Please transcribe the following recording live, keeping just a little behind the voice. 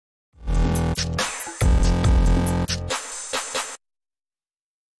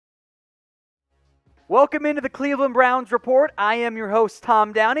Welcome into the Cleveland Browns Report. I am your host,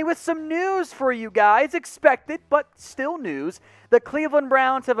 Tom Downey, with some news for you guys. Expected, but still news. The Cleveland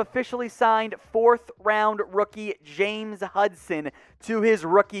Browns have officially signed fourth-round rookie James Hudson to his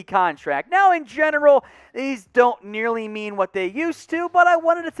rookie contract. Now, in general, these don't nearly mean what they used to, but I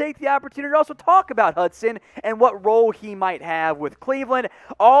wanted to take the opportunity to also talk about Hudson and what role he might have with Cleveland.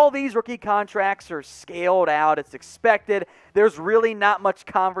 All these rookie contracts are scaled out. It's expected. There's really not much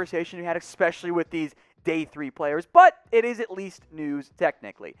conversation you had, especially with these Day 3 players, but it is at least news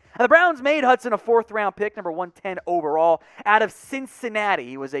technically. Now, the Browns made Hudson a fourth-round pick, number 110 overall, out of Cincinnati.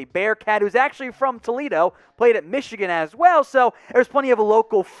 He was a Bearcat who's actually from Toledo, played at Michigan as well, so there's plenty of a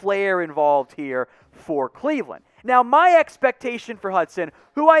local flair involved here for Cleveland. Now, my expectation for Hudson,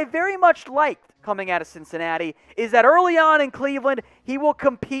 who I very much liked coming out of Cincinnati, is that early on in Cleveland, he will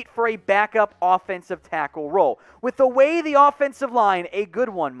compete for a backup offensive tackle role. With the way the offensive line, a good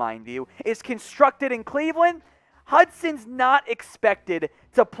one, mind you, is constructed in Cleveland, Hudson's not expected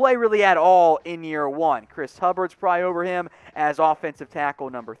to play really at all in year one. Chris Hubbard's probably over him as offensive tackle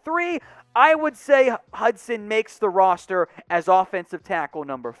number 3. I would say Hudson makes the roster as offensive tackle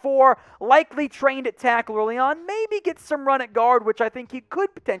number 4. Likely trained at tackle early on. Maybe gets some run at guard, which I think he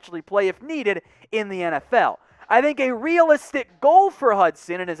could potentially play if needed in the NFL. I think a realistic goal for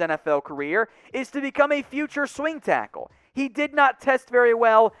Hudson in his NFL career is to become a future swing tackle. He did not test very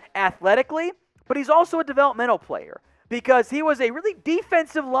well athletically, but he's also a developmental player because he was a really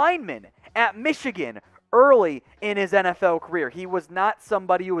defensive lineman at Michigan early in his NFL career. He was not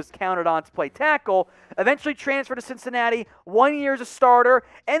somebody who was counted on to play tackle, eventually transferred to Cincinnati, 1 year as a starter,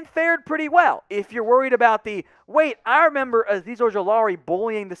 and fared pretty well. If you're worried about I remember Azeez Ojulari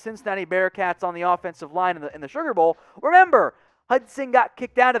bullying the Cincinnati Bearcats on the offensive line in the Sugar Bowl. Remember, Hudson got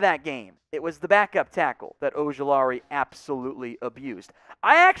kicked out of that game. It was the backup tackle that Ojulari absolutely abused.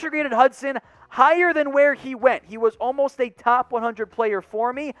 I actually rated Hudson higher than where he went. He was almost a top 100 player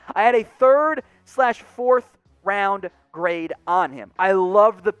for me. I had a 3rd/4th round grade on him. I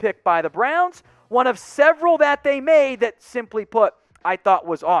loved the pick by the Browns. One of several that they made that, simply put, I thought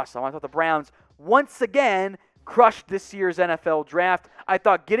was awesome. I thought the Browns once again crushed this year's NFL draft. I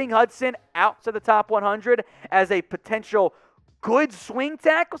thought getting Hudson out to the top 100 as a potential good swing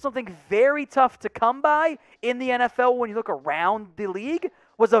tackle, something very tough to come by in the NFL when you look around the league,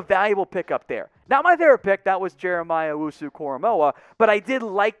 was a valuable pickup there. Not my favorite pick, that was Jeremiah Owusu-Koramoah, but I did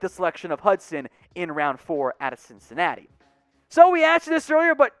like the selection of Hudson in round 4 out of Cincinnati. So we asked you this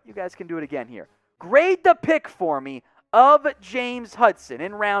earlier, but you guys can do it again here. Grade the pick for me of James Hudson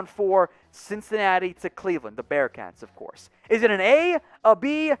in round 4, Cincinnati to Cleveland, the Bearcats, of course. Is it an A, a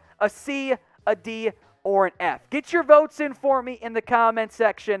B, a C, a D, or an F? Get your votes in for me in the comment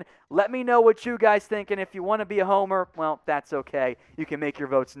section. Let me know what you guys think, and if you want to be a homer, well, that's okay. You can make your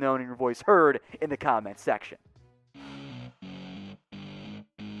votes known and your voice heard in the comment section.